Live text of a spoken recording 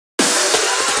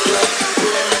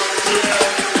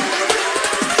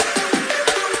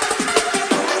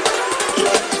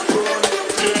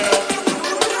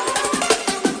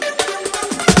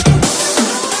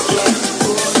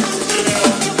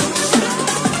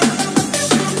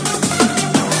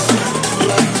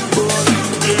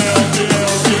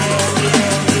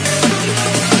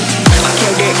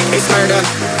murder.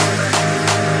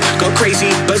 Go crazy,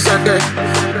 berserker.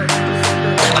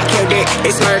 I killed it,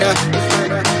 it's murder.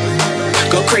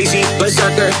 Go crazy,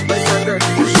 berserker. I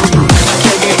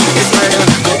killed it, it's murder.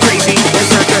 Go crazy,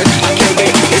 berserker. I killed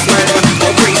it, it's murder. Go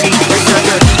crazy,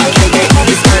 berserker. I killed it,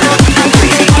 it's murder.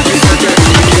 Go crazy, berserker.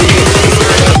 I killed it, it's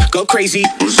murder. Go crazy,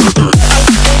 berserker.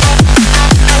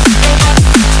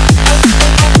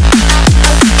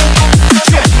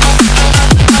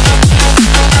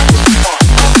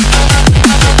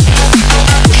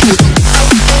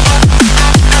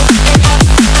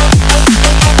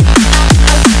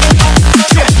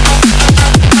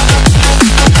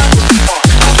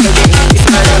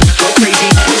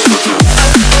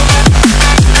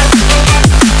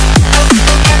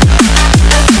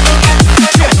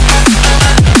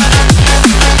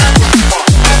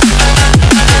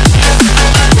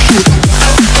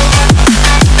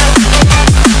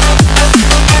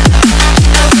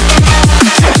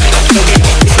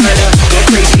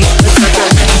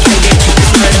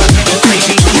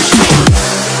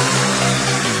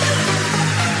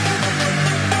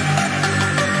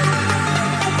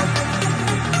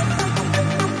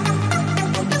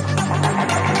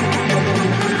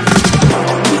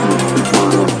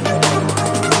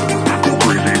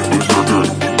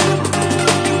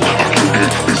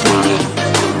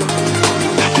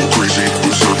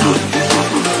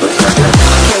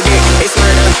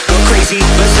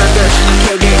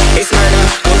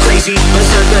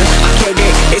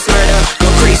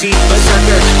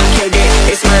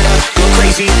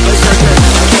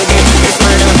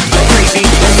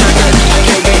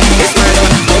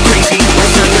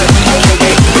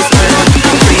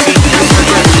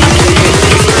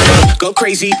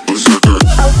 Crazy berserker.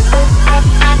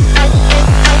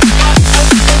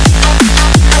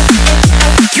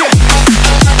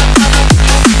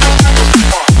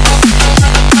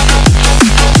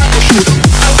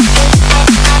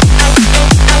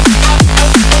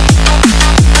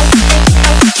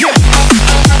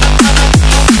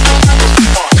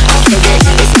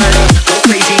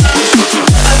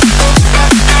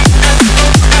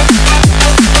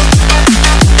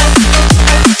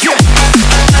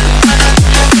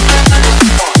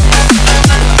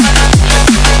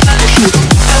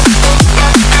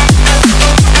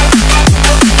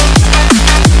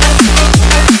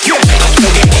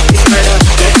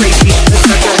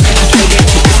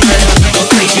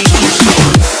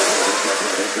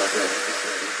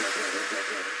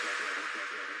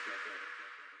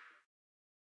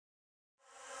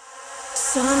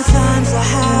 Sometimes I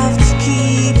have to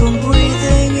keep on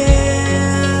breathing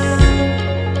in.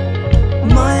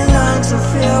 My lungs are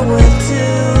filled with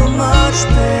too much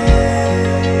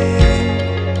pain.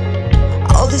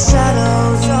 All the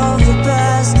shadows of the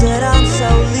past that I'm so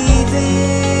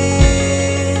leaving,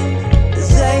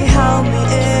 they held me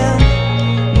in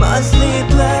my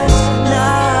sleepless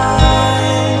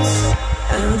nights.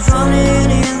 And I'm drowning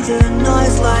in the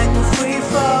noise like a free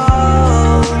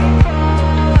fall,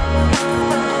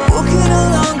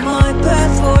 along my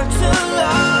path for too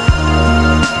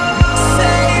long.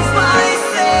 Save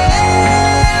myself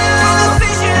from the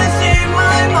visions in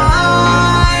my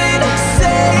mind.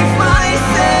 Save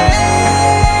myself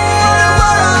from the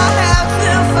war I have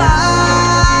to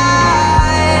fight.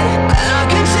 And I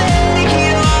can take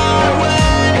it all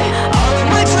away. All of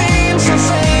my dreams are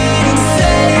fading.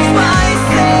 Save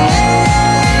myself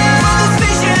from the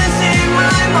visions in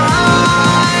my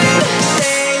mind.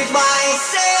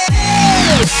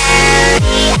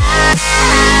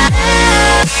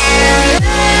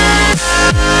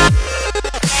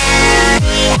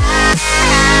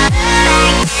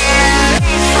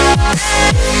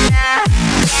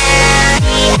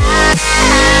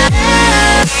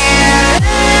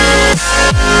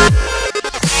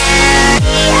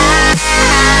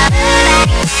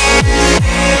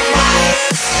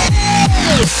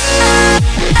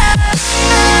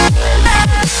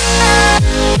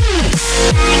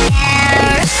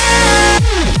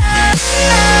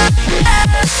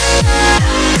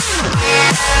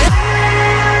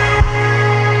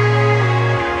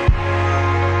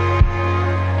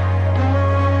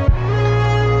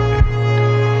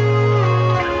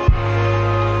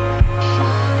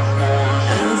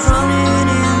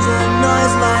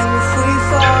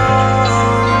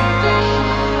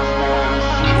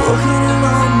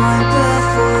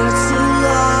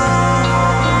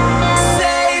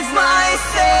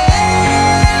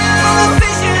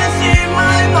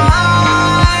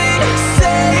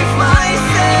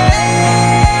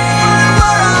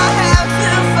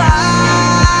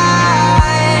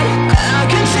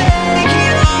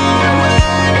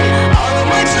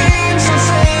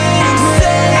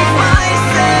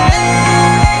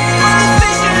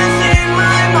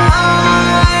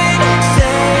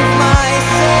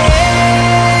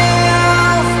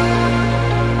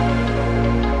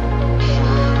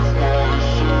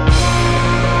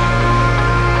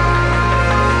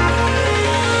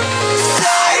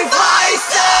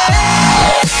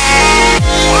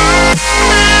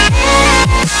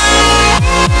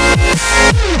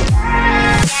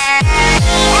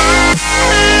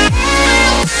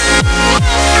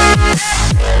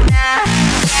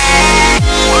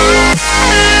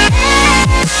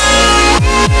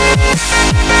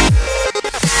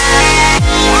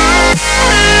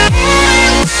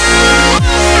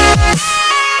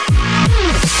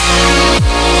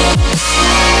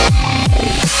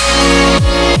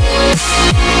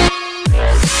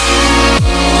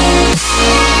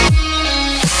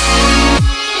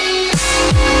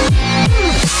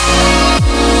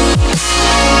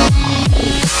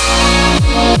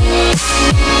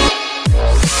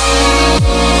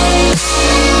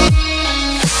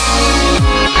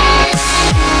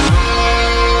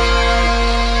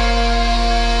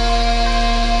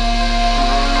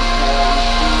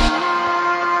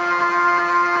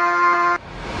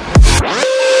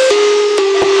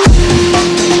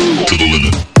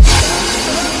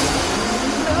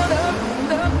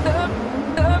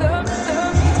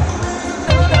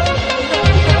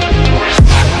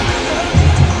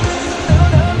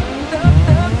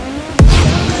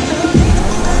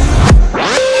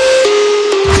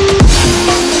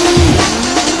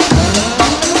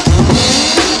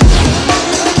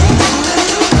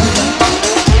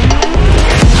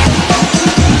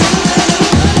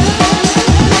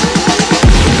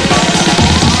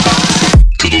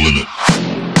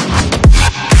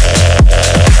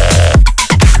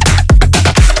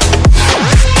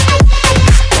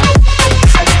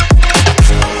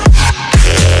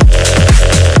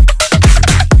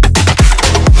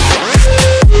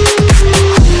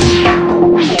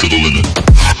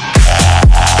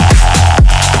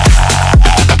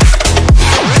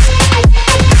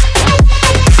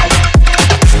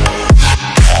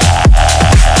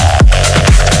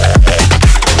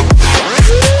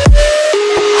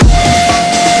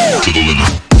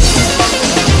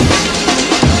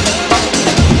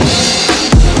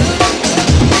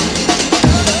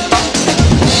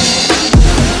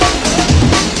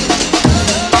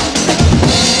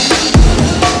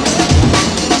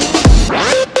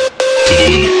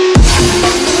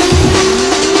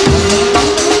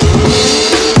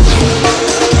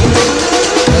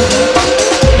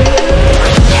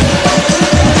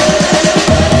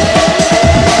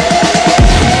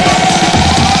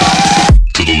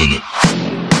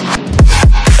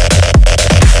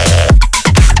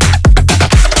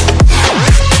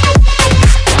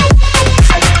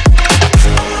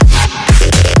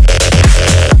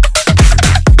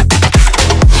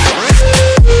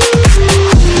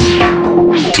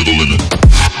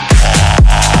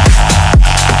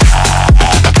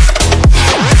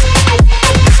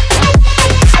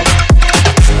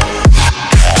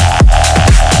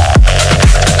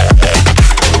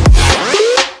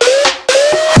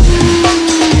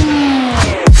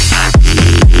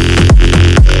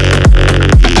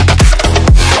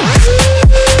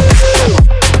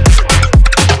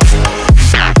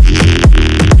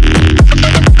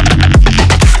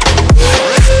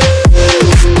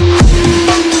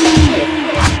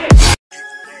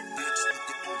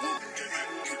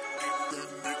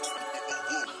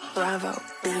 Bravo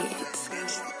Beats.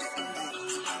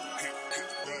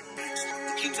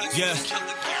 Yeah,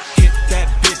 hit that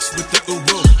bitch with the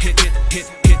ooh-woo. Hit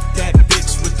that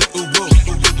bitch with the ooh-woo.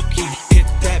 Hit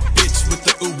that bitch with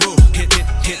the ooh-woo. Hit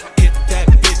that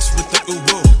bitch with the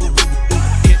ooh-woo.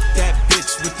 Hit that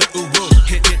bitch with the ooh-woo.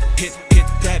 Hit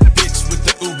that bitch with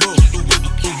the ooh-woo.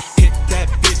 Hit that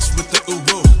bitch with the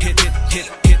ooh-woo. Hit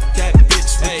that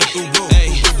bitch with the ooh-woo.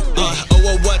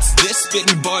 Oh, what's this?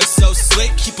 Spitting bars so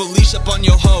slick. Keep a leash up on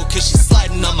your hoe, cause she's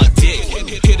sliding on my dick.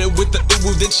 Hit her with the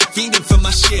ooh-woo, then she fiending for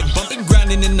my shit. Bumping,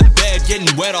 grinding in the bed, getting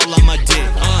wet all on my dick.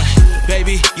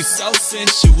 Baby, you so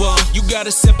sensual. You got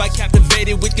a sip, I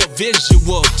captivated with your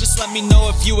visual. Just let me know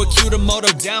if you a cute moto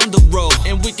down the road,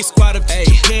 and we can squat up to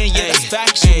Japan, yeah, that's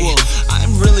factual.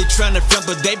 I'm really trying to front,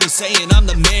 but they been saying I'm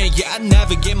the man. Yeah, I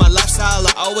navigate my lifestyle,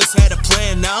 I always had a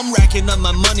plan. Now I'm racking up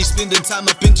my money, spending time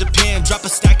up in Japan. Drop a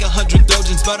stack 100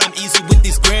 dojins, but I'm easy with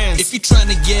these grands. If you trying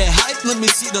to get hype, let me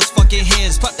see those fucking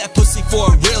hands. Pop that pussy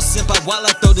for a real simp while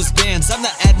I throw this bands. I'm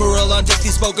the admiral on deck,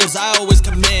 these smokers I always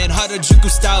command. Hydra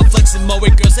style, flexing Moe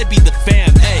girls, they be the fam.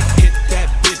 Hey, hit that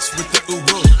bitch with the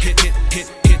ooh-woo. Hit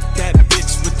that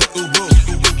bitch with the ooh-woo.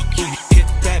 Hit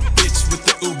that bitch with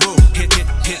the ooh-woo. Hit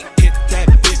that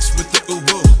bitch with the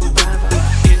ooh-woo.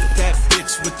 Hit that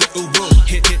bitch with the ooh-woo.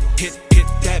 Hit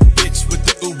that bitch with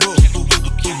the ooh-woo.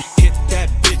 Hit that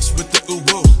bitch with the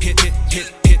ooh-woo. Hit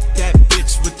that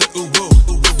bitch with the ooh-woo.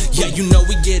 Yeah, you know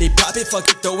we get it poppin', fuck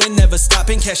it throwin', never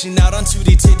stopping. Cashing out on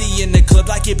 2D titty in the club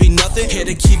like it be nothing. Hit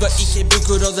a Kiba,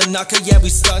 Ikebukuro the knocker, yeah we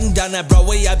stuntin'. Down that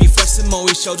Broadway, I be flexin' Moe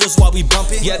shoulders while we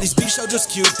bumpin'. Yeah, these big shoulders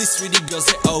cute, these 3D girls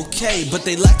they okay, but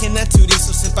they lacking that 2D,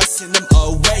 so simp I send them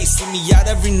away. See me out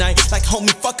every night, like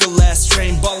homie fuck a last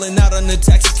train. Ballin' out on the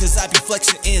taxi, cause I be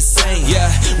flexin' insane.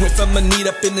 Yeah, went from a need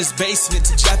up in this basement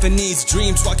to Japanese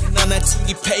dreams, walking on that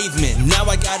 2D pavement. Now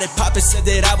I got it poppin', said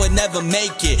that I would never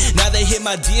make it. Now they hit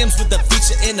my DMs with the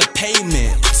feature in the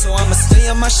payment. So I'ma stay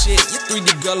on my shit, you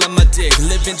 3D girl on my dick.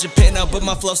 Live in Japan now, but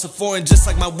my flow so foreign, just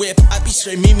like my whip. I be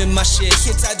straight memeing my shit,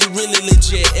 hits I do really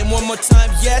legit. And one more time,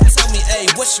 yeah, tell me, hey,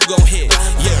 what you gon' hit?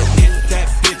 Yeah, hit that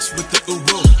bitch with the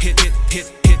ooh-woo.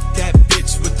 Hit